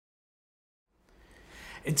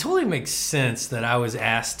It totally makes sense that I was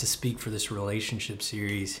asked to speak for this relationship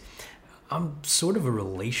series. I'm sort of a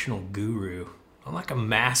relational guru. I'm like a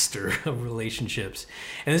master of relationships.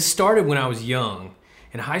 And this started when I was young.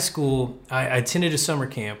 In high school, I attended a summer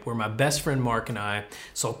camp where my best friend Mark and I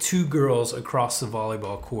saw two girls across the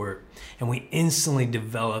volleyball court, and we instantly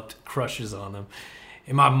developed crushes on them.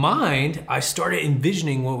 In my mind, I started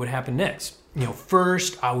envisioning what would happen next.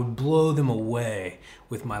 First, I would blow them away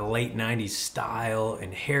with my late 90s style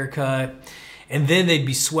and haircut, and then they'd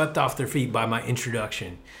be swept off their feet by my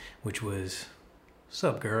introduction, which was,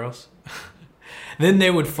 "Sup, girls?" Then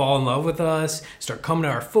they would fall in love with us, start coming to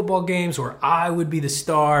our football games where I would be the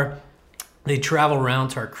star. They'd travel around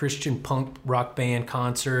to our Christian punk rock band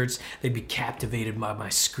concerts. They'd be captivated by my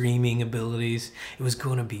screaming abilities. It was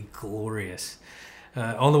going to be glorious.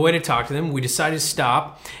 On the way to talk to them, we decided to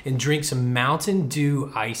stop and drink some Mountain Dew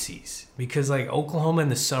Ices because Oklahoma in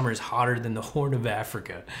the summer is hotter than the Horn of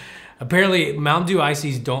Africa. Apparently, Mountain Dew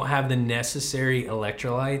Ices don't have the necessary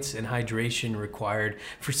electrolytes and hydration required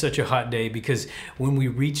for such a hot day because when we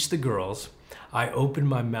reached the girls, I opened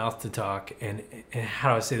my mouth to talk and how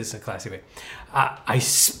do I say this in a classy way? I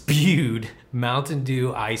spewed Mountain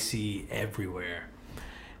Dew Icy everywhere.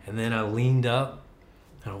 And then I leaned up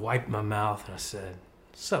and I wiped my mouth and I said,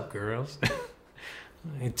 "Sup, girls?"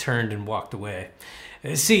 He turned and walked away.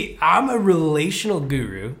 See, I'm a relational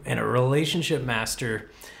guru and a relationship master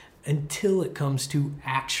until it comes to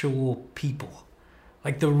actual people.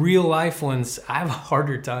 Like the real life ones, I have a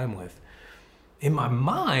harder time with. In my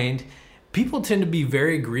mind, people tend to be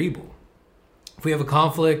very agreeable. If we have a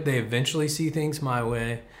conflict, they eventually see things my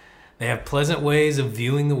way. They have pleasant ways of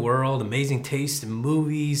viewing the world, amazing taste in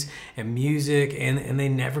movies and music, and they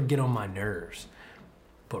never get on my nerves.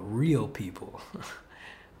 But real people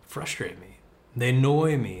frustrate me. They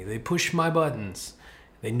annoy me. They push my buttons.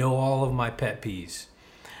 They know all of my pet peeves.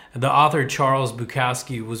 The author Charles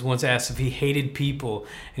Bukowski was once asked if he hated people,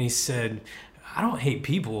 and he said, "I don't hate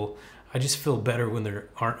people. I just feel better when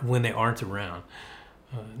they aren't around."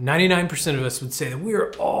 99% of us would say that we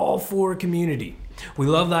are all for community. We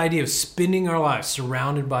love the idea of spending our lives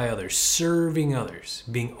surrounded by others, serving others,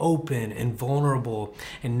 being open and vulnerable,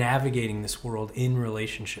 and navigating this world in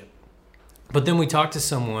relationship. But then we talk to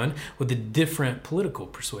someone with a different political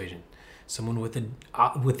persuasion, someone with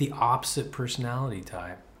the opposite personality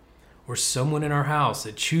type, or someone in our house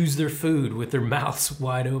that chews their food with their mouths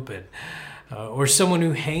wide open, or someone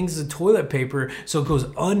who hangs the toilet paper so it goes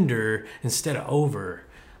under instead of over,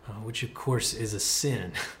 which of course is a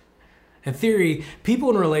sin. In theory,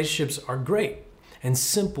 people in relationships are great and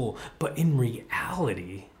simple, but in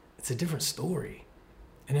reality, it's a different story.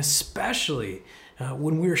 And especially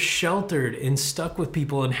when we're sheltered and stuck with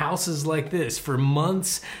people in houses like this for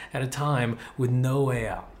months at a time with no way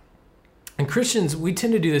out. And Christians, we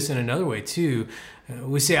tend to do this in another way too.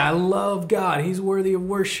 We say, "I love God. He's worthy of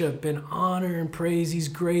worship and honor and praise. He's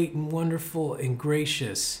great and wonderful and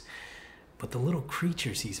gracious. But the little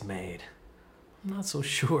creatures he's made, I'm not so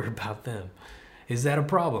sure about them." Is that a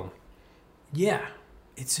problem? Yeah,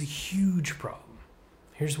 it's a huge problem.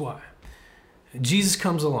 Here's why. Jesus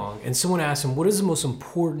comes along and someone asks him, "What is the most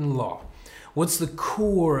important law? What's the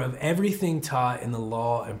core of everything taught in the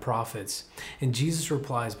law and prophets?" And Jesus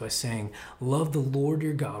replies by saying, "Love the Lord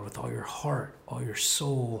your God with all your heart, all your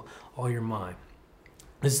soul, all your mind."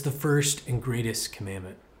 This is the first and greatest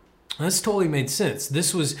commandment. And this totally made sense.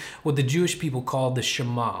 This was what the Jewish people called the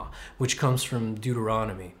Shema, which comes from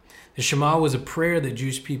Deuteronomy. The Shema was a prayer that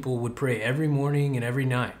Jewish people would pray every morning and every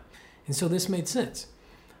night. And so this made sense.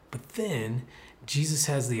 But then Jesus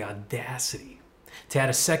has the audacity to add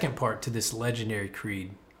a second part to this legendary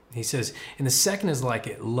creed. He says, "And the second is like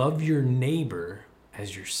it, love your neighbor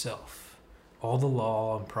as yourself. All the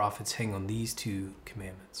law and prophets hang on these two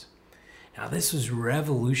commandments." Now this was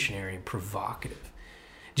revolutionary and provocative.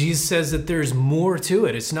 Jesus says that there's more to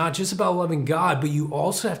it. It's not just about loving God, but you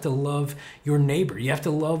also have to love your neighbor. You have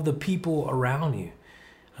to love the people around you.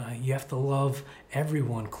 You have to love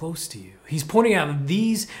everyone close to you. He's pointing out that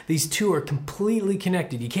these two are completely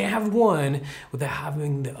connected. You can't have one without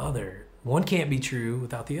having the other. One can't be true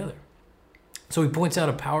without the other. So he points out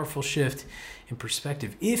a powerful shift in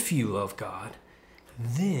perspective. If you love God,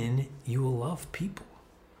 then you will love people.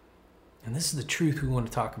 And this is the truth we want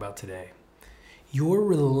to talk about today. Your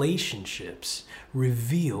relationships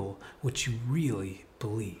reveal what you really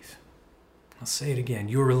believe. I'll say it again.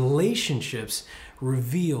 Your relationships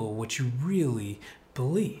reveal what you really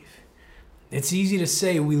believe. It's easy to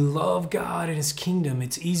say we love God and His kingdom.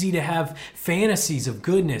 It's easy to have fantasies of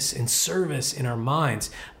goodness and service in our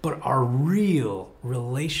minds, but our real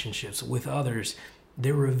relationships with others,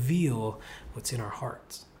 They reveal what's in our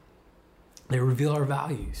hearts. They reveal our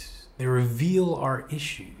values. They reveal our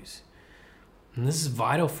issues. And this is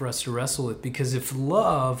vital for us to wrestle with, because if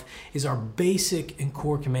love is our basic and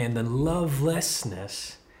core command, then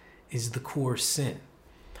lovelessness is the core sin.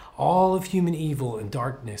 All of human evil and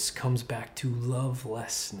darkness comes back to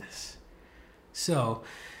lovelessness. So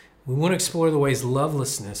we want to explore the ways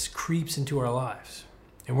lovelessness creeps into our lives.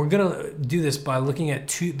 And we're going to do this by looking at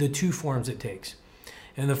the two forms it takes.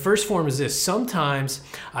 And the first form is this: sometimes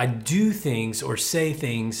I do things or say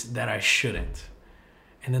things that I shouldn't.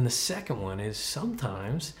 And then the second one is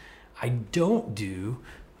sometimes I don't do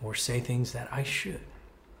or say things that I should.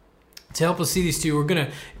 To help us see these two, we're going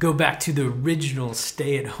to go back to the original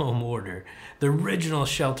stay-at-home order, the original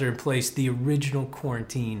shelter-in-place, the original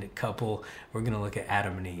quarantine couple. We're going to look at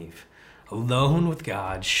Adam and Eve, alone with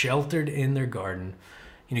God, sheltered in their garden.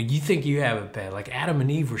 You know, you think you have it bad. Like Adam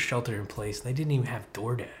and Eve were sheltered in place. They didn't even have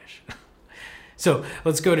DoorDash. So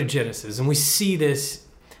let's go to Genesis, and we see this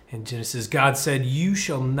in Genesis. God said, "You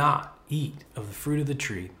shall not eat of the fruit of the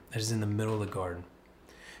tree that is in the middle of the garden.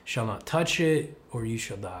 Shall not touch it, or you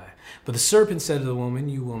shall die." But the serpent said to the woman,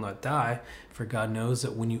 "You will not die, for God knows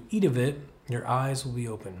that when you eat of it, your eyes will be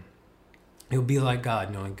open. You'll be like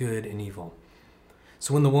God, knowing good and evil."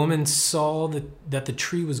 So when the woman saw that the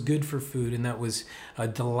tree was good for food, and that was a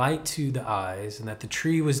delight to the eyes, and that the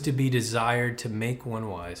tree was to be desired to make one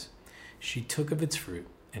wise, she took of its fruit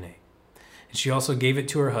and ate. And she also gave it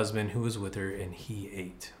to her husband who was with her, and he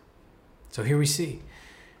ate. So here we see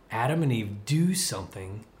Adam and Eve do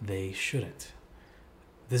something they shouldn't.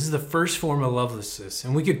 This is the first form of lovelessness,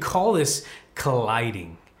 and we could call this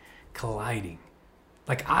colliding.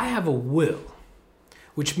 Like I have a will,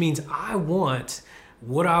 which means I want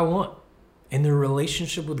what I want. In their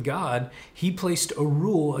relationship with God, he placed a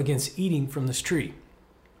rule against eating from this tree.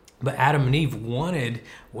 But Adam and Eve wanted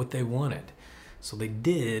what they wanted, so they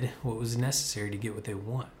did what was necessary to get what they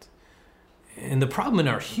want. And the problem in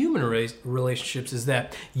our human relationships is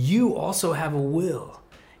that you also have a will.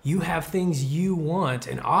 You have things you want,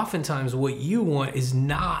 and oftentimes what you want is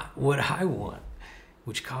not what I want,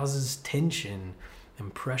 which causes tension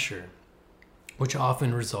and pressure, which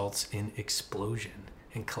often results in explosion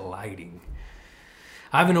and colliding.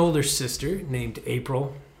 I have an older sister named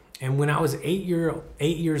April, and when I was 8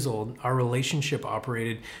 years old, our relationship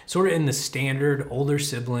operated sort of in the standard older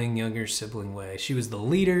sibling, younger sibling way. She was the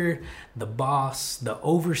leader, the boss, the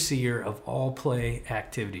overseer of all play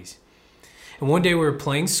activities. And one day we were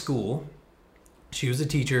playing school. She was a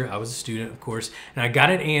teacher, I was a student, of course, and I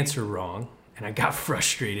got an answer wrong, and I got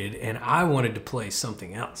frustrated, and I wanted to play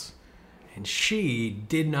something else. And she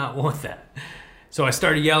did not want that. So I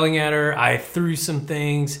started yelling at her, I threw some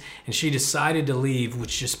things, and she decided to leave,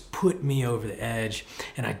 which just put me over the edge,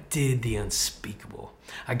 and I did the unspeakable.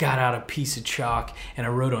 I got out a piece of chalk, and I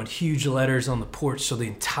wrote on huge letters on the porch so the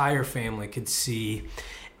entire family could see,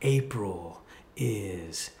 "April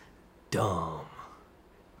is dumb.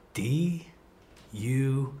 D-U-M."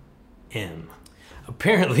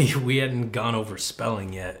 Apparently, we hadn't gone over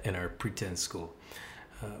spelling yet in our pretend school.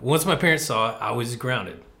 Once my parents saw it, I was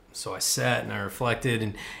grounded. So I sat and I reflected,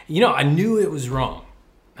 and I knew it was wrong.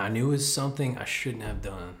 I knew it was something I shouldn't have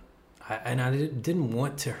done. I didn't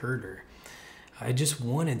want to hurt her. I just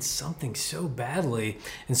wanted something so badly,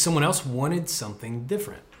 and someone else wanted something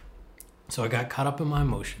different. So I got caught up in my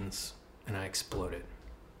emotions, and I exploded.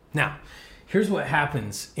 Now, here's what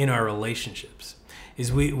happens in our relationships,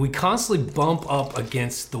 is we constantly bump up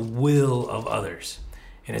against the will of others.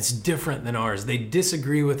 And it's different than ours. They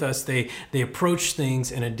disagree with us. They approach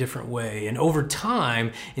things in a different way. And over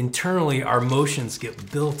time, internally, our emotions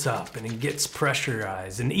get built up and it gets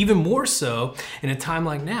pressurized. And even more so in a time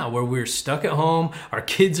like now where we're stuck at home, our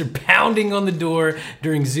kids are pounding on the door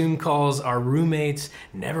during Zoom calls, our roommates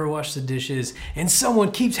never wash the dishes, and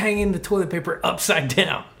someone keeps hanging the toilet paper upside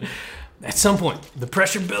down. At some point, the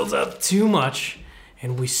pressure builds up too much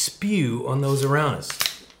and we spew on those around us.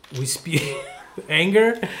 We spew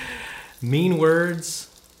anger, mean words,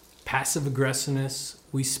 passive aggressiveness.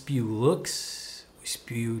 We spew looks, we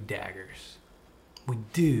spew daggers. We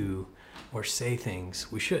do or say things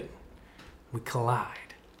we shouldn't. We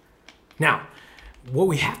collide. Now, what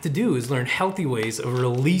we have to do is learn healthy ways of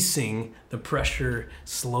releasing the pressure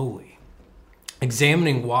slowly,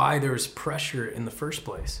 examining why there is pressure in the first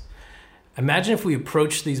place. Imagine if we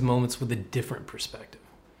approach these moments with a different perspective.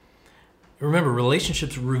 Remember,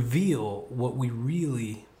 relationships reveal what we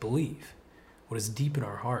really believe, what is deep in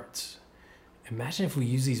our hearts. Imagine if we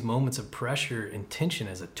use these moments of pressure and tension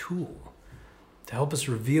as a tool to help us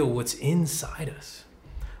reveal what's inside us.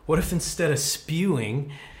 What if instead of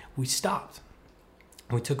spewing, we stopped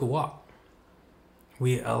and we took a walk.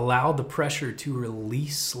 We allowed the pressure to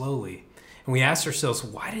release slowly. And we asked ourselves,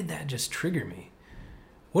 why did that just trigger me?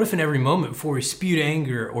 What if in every moment before we spewed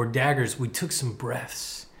anger or daggers, we took some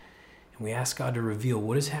breaths and we asked God to reveal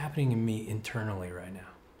what is happening in me internally right now?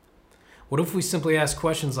 What if we simply ask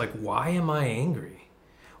questions like, why am I angry?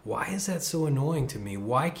 Why is that so annoying to me?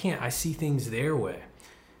 Why can't I see things their way?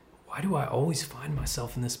 Why do I always find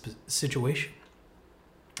myself in this situation?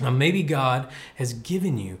 Now, maybe God has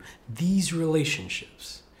given you these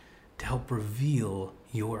relationships to help reveal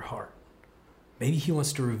your heart. Maybe he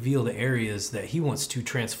wants to reveal the areas that he wants to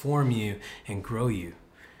transform you and grow you.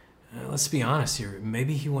 Let's be honest here.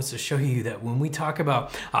 Maybe he wants to show you that when we talk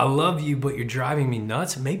about, I love you, but you're driving me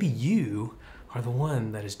nuts, maybe you are the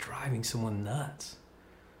one that is driving someone nuts.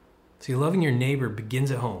 See, loving your neighbor begins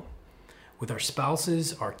at home with our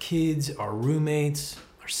spouses, our kids, our roommates,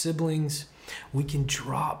 our siblings. We can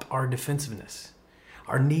drop our defensiveness,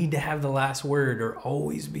 our need to have the last word or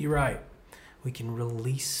always be right. We can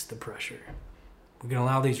release the pressure. We can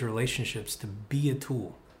allow these relationships to be a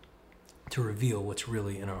tool to reveal what's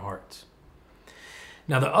really in our hearts.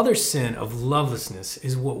 Now, the other sin of lovelessness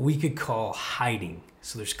is what we could call hiding.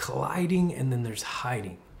 So there's colliding and then there's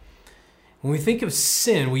hiding. When we think of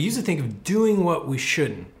sin, we usually think of doing what we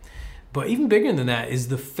shouldn't. But even bigger than that is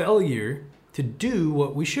the failure to do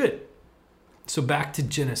what we should. So back to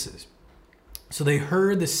Genesis. So they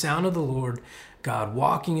heard the sound of the Lord God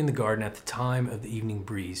walking in the garden at the time of the evening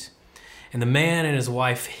breeze. And the man and his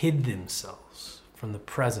wife hid themselves from the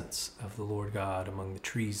presence of the Lord God among the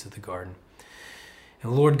trees of the garden.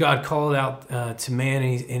 And the Lord God called out to man,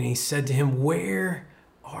 and he said to him, "Where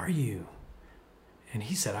are you?" And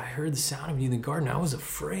he said, "I heard the sound of you in the garden. I was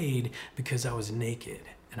afraid because I was naked,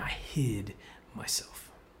 and I hid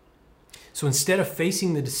myself." So instead of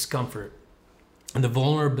facing the discomfort and the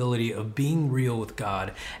vulnerability of being real with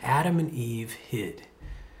God, Adam and Eve hid.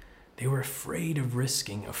 They were afraid of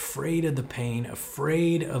risking, afraid of the pain,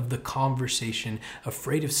 afraid of the conversation,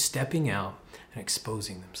 afraid of stepping out and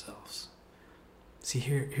exposing themselves. See,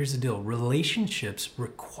 here's the deal. Relationships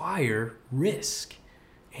require risk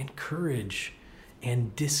and courage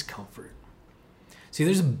and discomfort. See,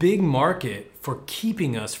 there's a big market for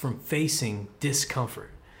keeping us from facing discomfort.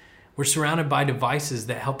 We're surrounded by devices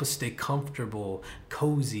that help us stay comfortable,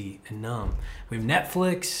 cozy, and numb. We have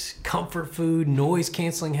Netflix, comfort food,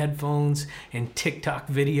 noise-canceling headphones, and TikTok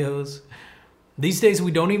videos. These days, we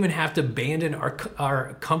don't even have to abandon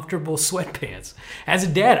our comfortable sweatpants. As a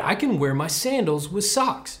dad, I can wear my sandals with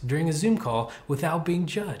socks during a Zoom call without being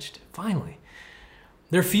judged, finally.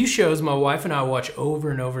 There are a few shows my wife and I watch over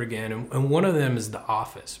and over again, and one of them is The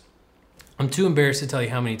Office. I'm too embarrassed to tell you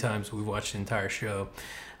how many times we've watched the entire show.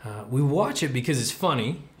 We watch it because it's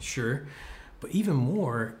funny, sure, but even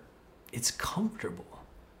more, it's comfortable.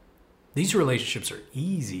 These relationships are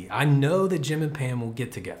easy. I know that Jim and Pam will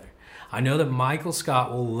get together. I know that Michael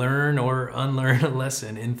Scott will learn or unlearn a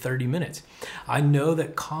lesson in 30 minutes. I know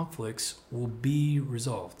that conflicts will be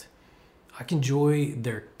resolved. I can enjoy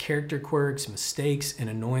their character quirks, mistakes, and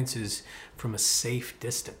annoyances from a safe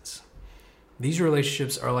distance. These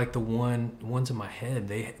relationships are like the ones in my head.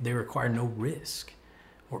 They require no risk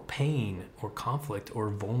or pain or conflict or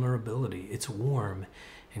vulnerability. It's warm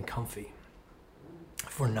and comfy.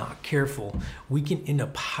 If we're not careful, we can end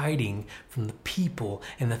up hiding from the people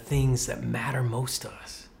and the things that matter most to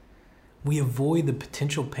us. We avoid the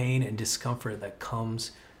potential pain and discomfort that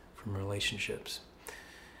comes from relationships.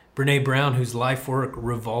 Brené Brown, whose life work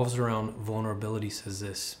revolves around vulnerability, says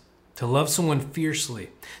this: to love someone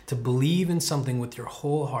fiercely, to believe in something with your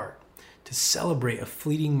whole heart, to celebrate a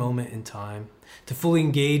fleeting moment in time, to fully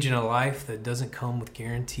engage in a life that doesn't come with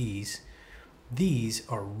guarantees. These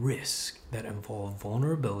are risks that involve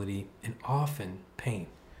vulnerability and often pain.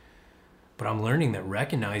 But I'm learning that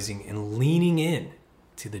recognizing and leaning in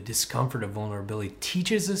to the discomfort of vulnerability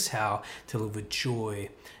teaches us how to live with joy,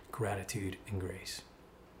 gratitude, and grace.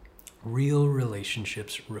 Real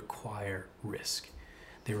relationships require risk.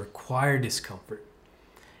 They require discomfort.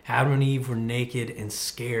 Adam and Eve were naked and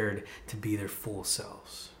scared to be their full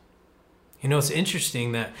selves. You know, it's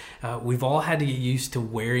interesting that we've all had to get used to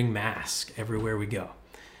wearing masks everywhere we go.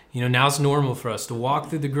 You know, now it's normal for us to walk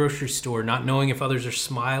through the grocery store not knowing if others are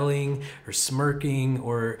smiling or smirking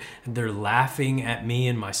or they're laughing at me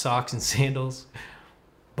in my socks and sandals.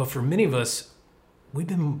 But for many of us, we've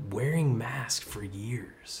been wearing masks for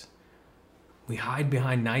years. We hide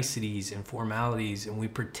behind niceties and formalities, and we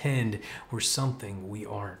pretend we're something we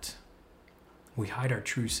aren't. We hide our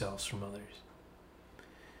true selves from others.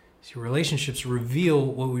 See, relationships reveal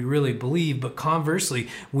what we really believe, but conversely,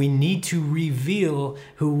 we need to reveal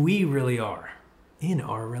who we really are. in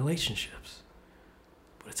our relationships.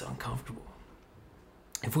 But it's uncomfortable.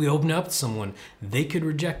 If we open up to someone, they could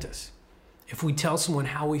reject us. If we tell someone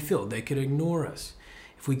how we feel, they could ignore us.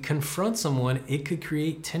 If we confront someone, it could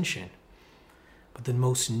create tension. But the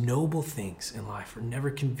most noble things in life are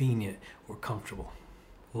never convenient or comfortable.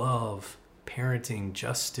 Love, parenting,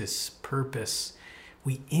 justice, purpose.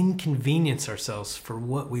 We inconvenience ourselves for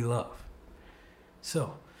what we love.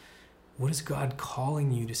 So, what is God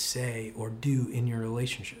calling you to say or do in your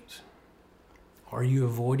relationships? Are you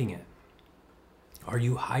avoiding it? Are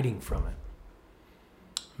you hiding from it?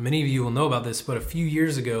 Many of you will know about this, but a few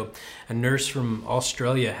years ago, a nurse from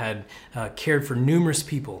Australia had cared for numerous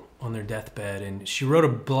people on their deathbed, and she wrote a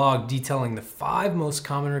blog detailing the 5 most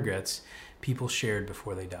common regrets people shared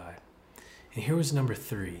before they died. And here was number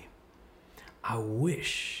 3. I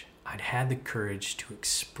wish I'd had the courage to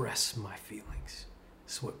express my feelings.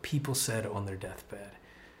 This is what people said on their deathbed.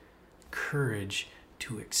 Courage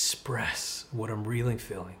to express what I'm really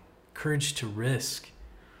feeling. Courage to risk.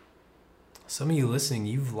 Some of you listening,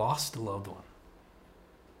 you've lost a loved one.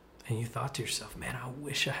 And you thought to yourself, man, I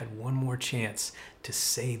wish I had one more chance to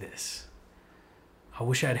say this. I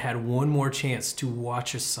wish I'd had one more chance to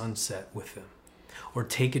watch a sunset with them, or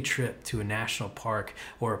take a trip to a national park,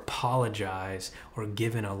 or apologize, or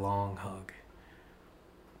give in a long hug.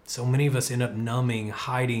 So many of us end up numbing,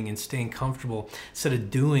 hiding, and staying comfortable instead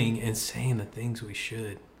of doing and saying the things we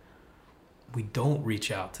should. We don't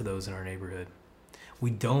reach out to those in our neighborhood. We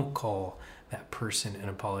don't call that person and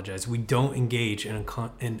apologize. We don't engage in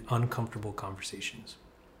uncomfortable conversations.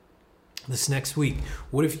 This next week,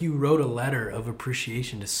 what if you wrote a letter of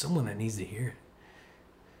appreciation to someone that needs to hear it?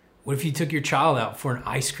 What if you took your child out for an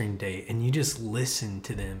ice cream date and you just listened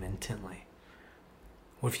to them intently?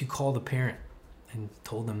 What if you called a parent and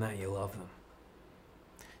told them that you love them?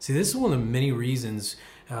 See, this is one of the many reasons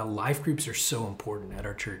life groups are so important at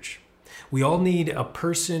our church. We all need a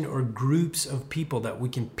person or groups of people that we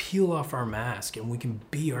can peel off our mask and we can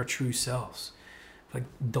be our true selves. Like,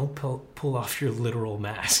 don't pull off your literal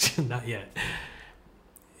mask, not yet.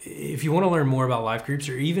 If you want to learn more about life groups,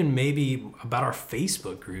 or even maybe about our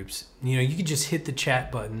Facebook groups, you can just hit the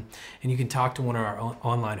chat button and you can talk to one of our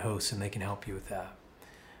online hosts and they can help you with that.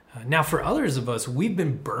 Now, for others of us, we've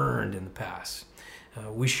been burned in the past.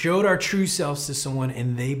 We showed our true selves to someone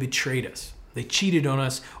and they betrayed us. They cheated on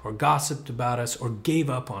us, or gossiped about us, or gave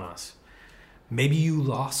up on us. Maybe you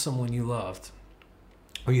lost someone you loved,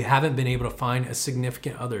 or you haven't been able to find a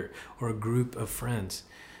significant other or a group of friends.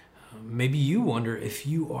 Maybe you wonder if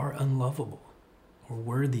you are unlovable or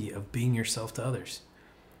worthy of being yourself to others.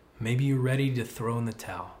 Maybe you're ready to throw in the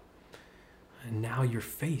towel, and now you're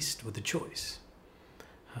faced with a choice.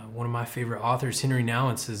 One of my favorite authors, Henry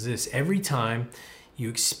Nouwen, says this: every time you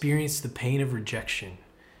experience the pain of rejection,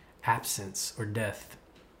 absence, or death,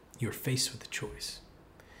 you're faced with a choice.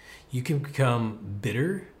 You can become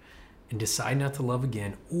bitter and decide not to love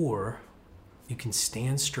again, or you can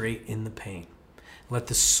stand straight in the pain. Let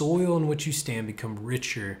the soil in which you stand become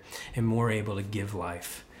richer and more able to give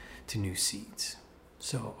life to new seeds.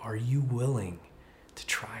 So, are you willing to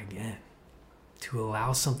try again? To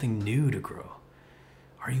allow something new to grow?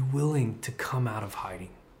 Are you willing to come out of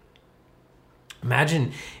hiding?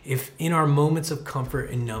 Imagine if in our moments of comfort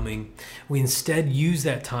and numbing, we instead use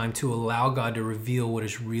that time to allow God to reveal what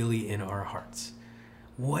is really in our hearts.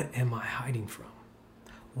 What am I hiding from?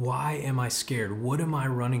 Why am I scared? What am I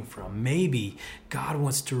running from? Maybe God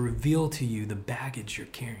wants to reveal to you the baggage you're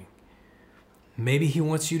carrying. Maybe He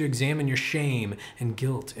wants you to examine your shame and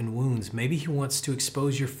guilt and wounds. Maybe He wants to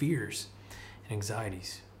expose your fears and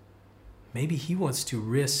anxieties. Maybe He wants you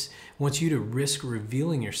to risk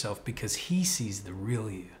revealing yourself because He sees the real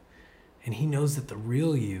you. And He knows that the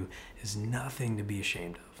real you is nothing to be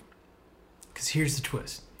ashamed of. Because here's the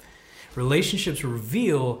twist. Relationships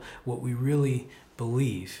reveal what we really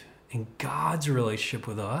believe. And God's relationship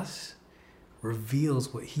with us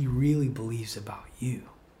reveals what He really believes about you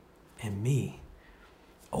and me.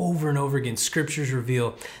 Over and over again, scriptures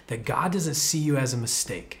reveal that God doesn't see you as a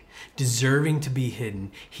mistake, deserving to be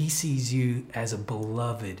hidden. He sees you as a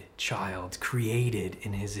beloved child, created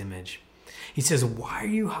in His image. He says, why are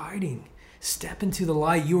you hiding? Step into the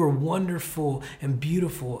light. You are wonderful and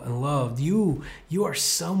beautiful and loved. You are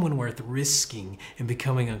someone worth risking and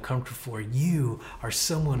becoming uncomfortable for. You are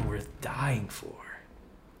someone worth dying for.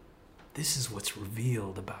 This is what's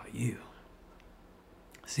revealed about you.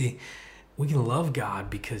 See, we can love God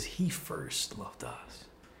because He first loved us.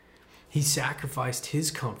 He sacrificed His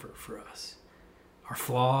comfort for us. Our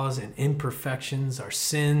flaws and imperfections, our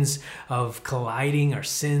sins of colliding, our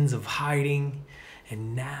sins of hiding.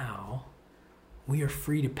 And now we are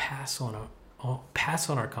free to pass on pass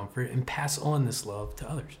on our comfort and pass on this love to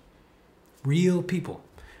others. Real people,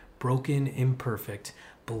 broken, imperfect,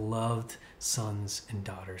 beloved sons and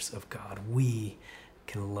daughters of God. We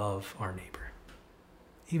can love our neighbor,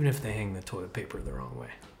 even if they hang the toilet paper the wrong way.